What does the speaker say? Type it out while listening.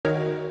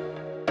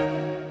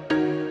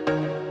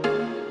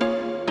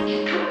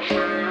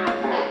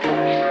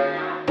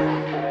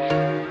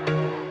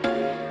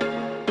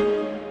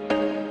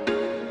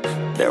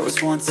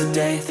just once a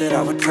day that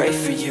I would pray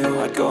for you.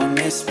 I'd go and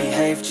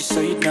misbehave just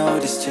so you'd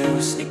notice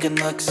too. Sneaking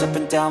looks up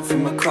and down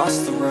from across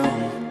the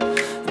room.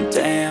 And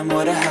damn,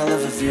 what a hell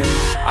of a view.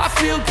 I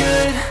feel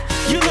good,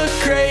 you look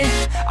great,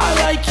 I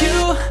like you,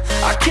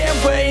 I can't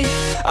wait.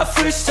 A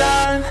first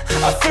time,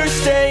 a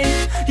first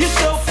date, you're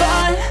so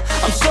fine,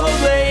 I'm so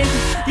late.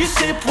 You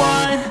sip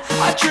wine,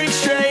 I drink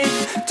straight,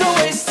 don't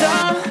waste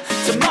time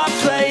to my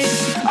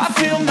place. I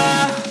feel my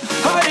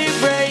heart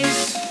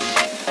erase,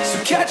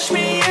 so catch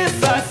me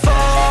if I fall.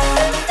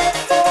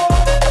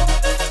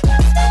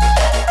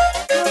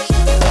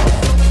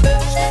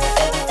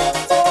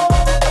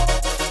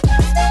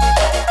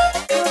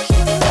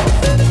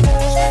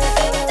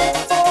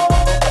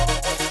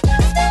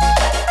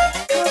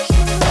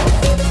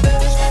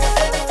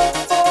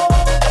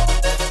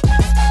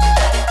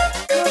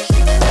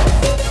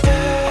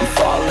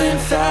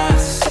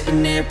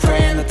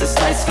 Praying that this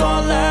night's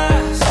gonna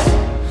last.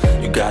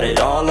 You got it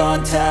all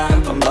on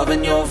tap, I'm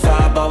loving your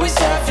vibe, always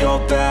have your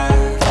back.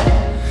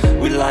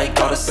 We like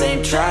all the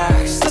same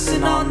tracks,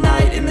 listen all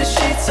night in the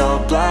sheets all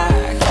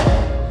black.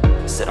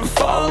 Said I'm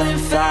falling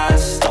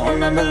fast, don't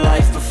remember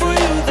life before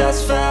you,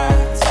 that's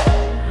fact.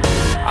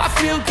 I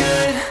feel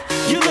good,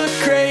 you look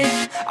great,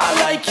 I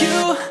like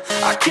you,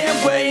 I can't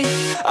wait.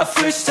 A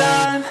first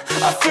time,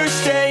 a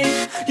first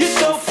date, you're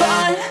so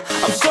fine,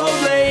 I'm so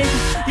late.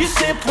 You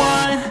sip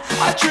wine,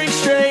 I drink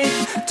straight,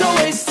 don't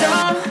waste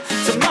time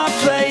to my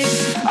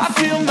place. I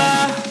feel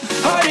my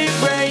heart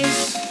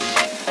erase,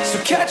 so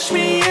catch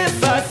me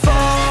if I fall.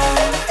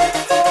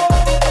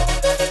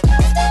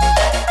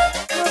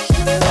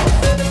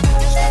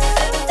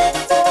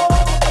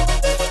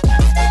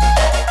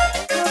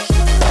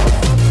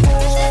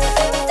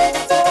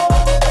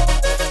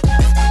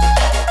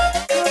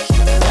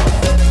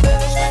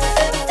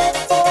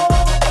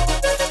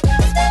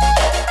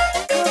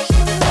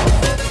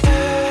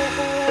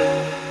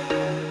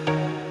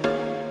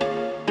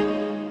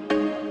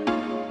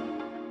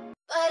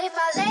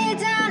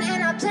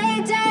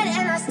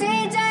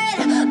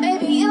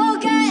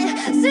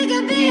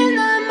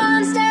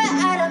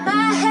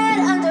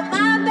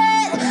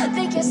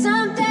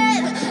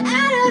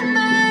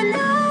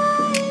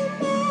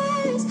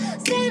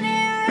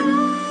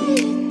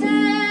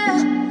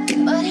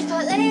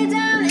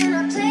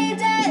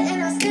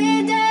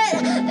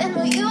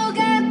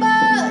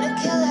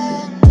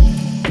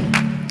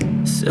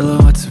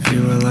 Silhouettes of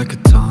you are like a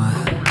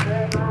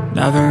taunt.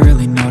 Never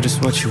really know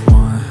just what you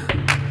want.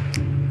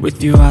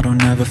 With you I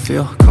don't ever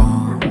feel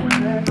calm.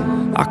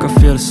 I can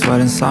feel the sweat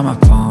inside my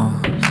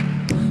palms.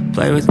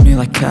 Play with me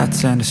like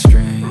cats and a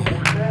string.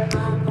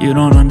 You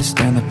don't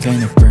understand the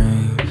pain it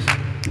brings.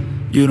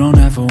 You don't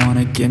ever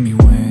wanna give me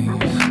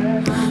wings.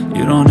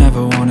 You don't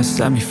ever wanna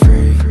set me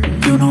free.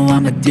 You know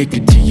I'm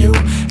addicted to you,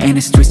 and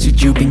it's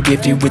twisted, you've been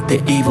gifted with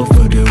the evil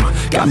voodoo.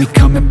 Got me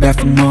coming back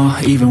for more,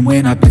 even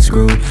when I've been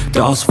screwed.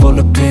 Dolls full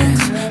of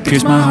pins,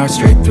 pierce my heart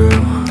straight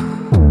through.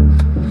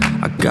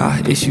 I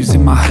got issues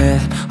in my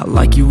head, I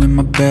like you in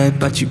my bed,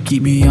 but you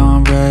keep me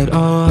on red.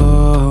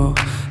 Oh,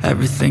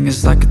 everything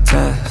is like a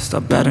test, I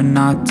better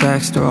not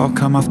text or I'll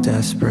come off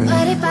desperate.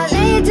 But if I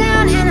lay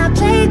down and I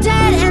play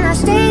dead and I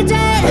stay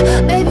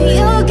dead, baby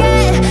you'll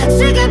get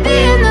sick of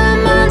being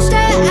the monster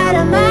out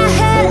of my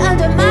head,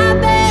 under my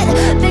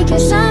bed, thinking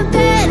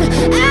something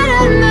out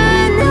of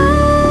my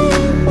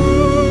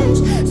nightmares,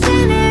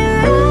 standing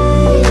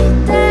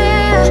right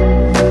there.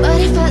 But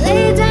if I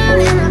lay down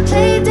and I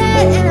play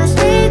dead and I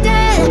stay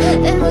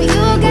dead, then will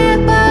you get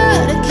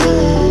bored of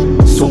killing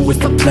me? So if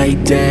I play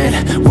dead,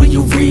 will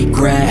you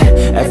regret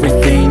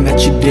everything that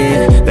you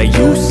did, that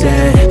you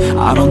said?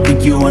 I don't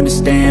think you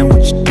understand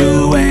what you're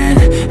doing,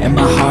 and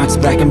my heart's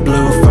black and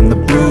blue from the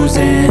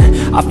bruising.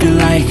 I feel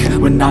like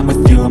when I'm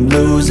with you I'm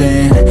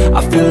losing.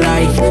 I feel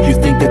like you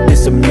think that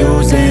this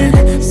amusing,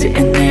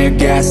 sitting there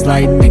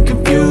gaslighting and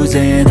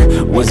confusing.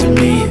 Was it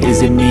me?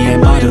 Is it me?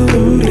 Am I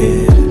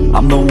deluded?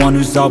 I'm the one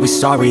who's always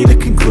sorry, the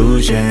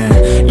conclusion.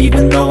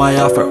 Even though I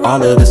offer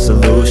all of the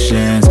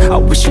solutions, I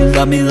wish you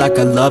loved me like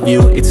I love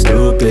you, it's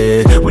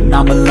stupid. When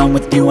I'm alone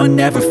with you I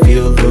never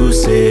feel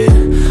lucid.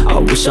 I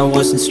wish I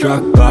wasn't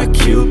struck by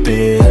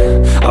Cupid.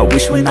 I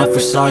wish when I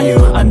first saw you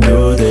I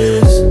knew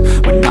this.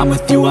 When I'm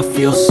with you I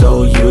feel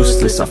so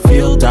useless, I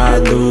feel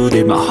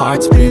diluted, my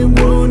heart's been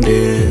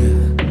wounded.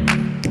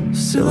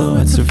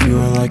 Silhouettes of you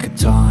are like a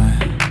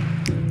taunt.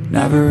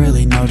 Never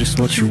really know just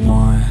what you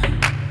want.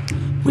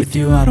 With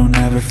you I don't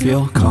ever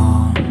feel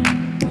calm.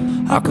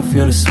 I can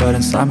feel the sweat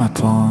inside my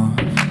palms.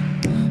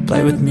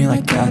 Play with me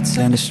like cats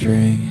and a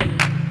string.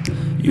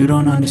 You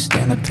don't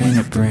understand the pain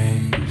it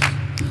brings.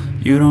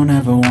 You don't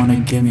ever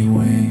wanna give me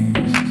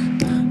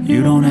wings.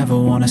 You don't ever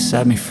wanna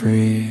set me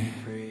free.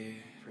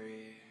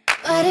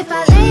 But if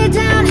I lay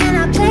down and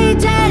I play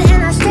dead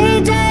and I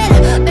stay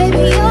dead, baby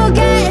you'll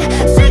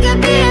get